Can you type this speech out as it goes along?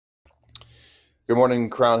Good morning,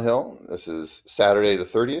 Crown Hill. This is Saturday the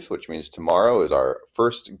 30th, which means tomorrow is our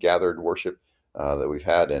first gathered worship that we've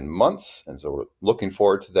had in months. And so we're looking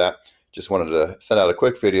forward to that. Just wanted to send out a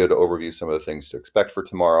quick video to overview some of the things to expect for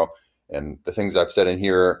tomorrow. And the things I've said in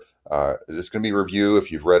here is this going to be review.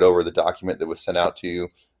 If you've read over the document that was sent out to you,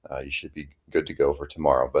 you should be good to go for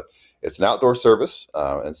tomorrow. But it's an outdoor service.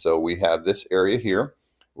 And so we have this area here,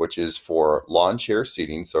 which is for lawn chair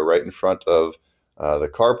seating. So right in front of the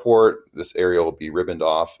carport, this area will be ribboned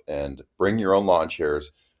off, and bring your own lawn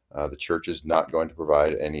chairs. The church is not going to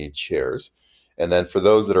provide any chairs. And then for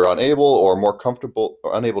those that are unable or more comfortable,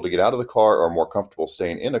 or unable to get out of the car or more comfortable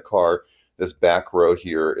staying in a car, this back row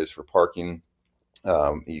here is for parking.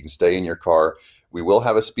 You can stay in your car. We will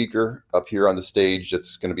have a speaker up here on the stage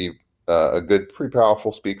that's going to be a good, pretty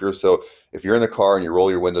powerful speaker. So if you're in the car and you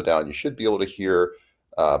roll your window down, you should be able to hear,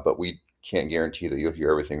 but we can't guarantee that you'll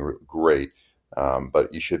hear everything great.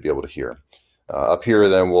 But you should be able to hear. Up here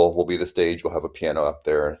then will be the stage. We'll have a piano up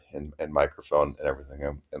there and microphone and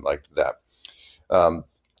everything and like that.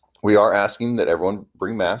 We are asking that everyone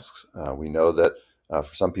bring masks. We know that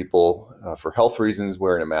for some people, for health reasons,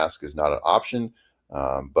 wearing a mask is not an option.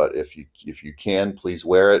 But if you can, please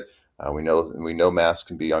wear it. We know masks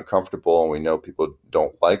can be uncomfortable, and we know people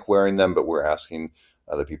don't like wearing them, but we're asking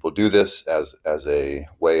that people do this as a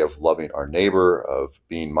way of loving our neighbor, of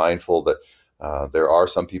being mindful that there are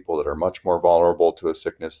some people that are much more vulnerable to a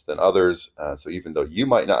sickness than others. So even though you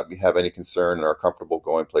might not have any concern and are comfortable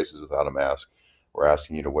going places without a mask, we're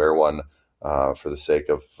asking you to wear one for the sake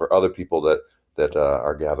of for other people that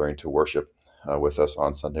are gathering to worship with us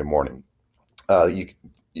on Sunday morning.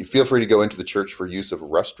 You feel free to go into the church for use of a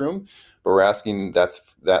restroom, but we're asking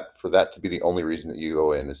for that to be the only reason that you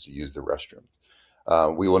go in is to use the restroom.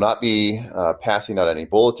 We will not be passing out any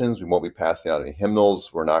bulletins. We won't be passing out any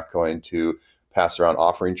hymnals. We're not going to pass around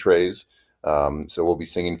offering trays. So we'll be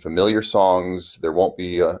singing familiar songs. There won't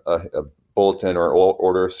be a bulletin or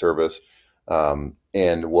order of service.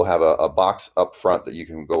 And we'll have a box up front that you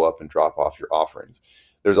can go up and drop off your offerings.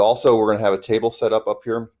 We're going to have a table set up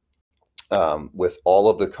here with all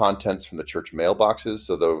of the contents from the church mailboxes.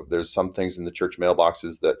 So there's some things in the church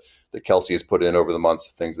mailboxes that Kelsey has put in over the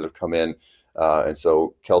months, things that have come in. And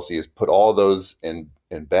so Kelsey has put all those in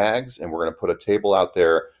bags, and we're going to put a table out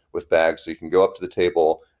there with bags, so you can go up to the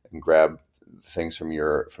table and grab things from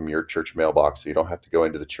your church mailbox. So you don't have to go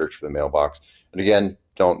into the church for the mailbox. And again,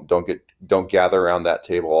 don't gather around that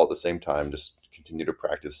table all at the same time. Just continue to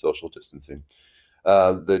practice social distancing.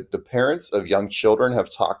 The parents of young children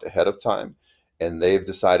have talked ahead of time, and they've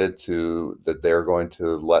decided that they're going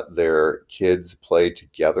to let their kids play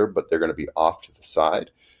together, but they're going to be off to the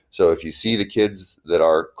side. So if you see the kids that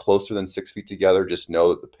are closer than 6 feet together, just know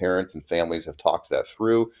that the parents and families have talked that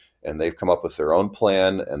through, and they've come up with their own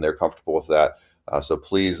plan, and they're comfortable with that. So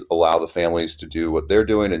please allow the families to do what they're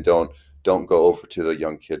doing, and don't go over to the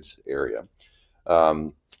young kids area.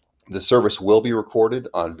 The service will be recorded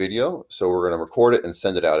on video, so we're going to record it and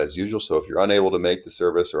send it out as usual. So if you're unable to make the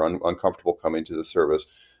service or uncomfortable coming to the service,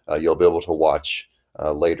 you'll be able to watch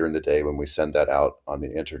later in the day when we send that out on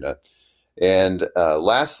the internet. And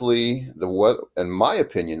lastly, in my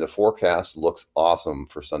opinion, the forecast looks awesome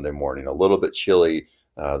for Sunday morning. A little bit chilly.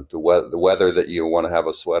 The weather that you want to have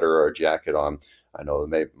a sweater or a jacket on. I know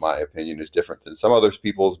my opinion is different than some others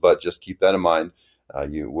people's, but just keep that in mind.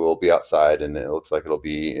 You will be outside, and it looks like it'll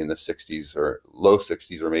be in the 60s or low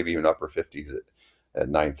 60s or maybe even upper 50s at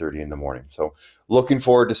 9:30 in the morning. So looking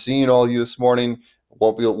forward to seeing all of you this morning.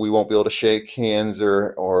 We won't be able to shake hands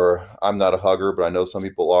or I'm not a hugger, but I know some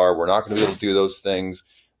people are. We're not going to be able to do those things,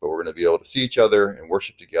 but we're going to be able to see each other and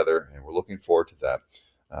worship together, and we're looking forward to that.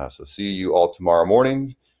 So see you all tomorrow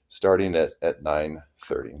morning starting at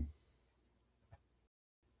 9:30.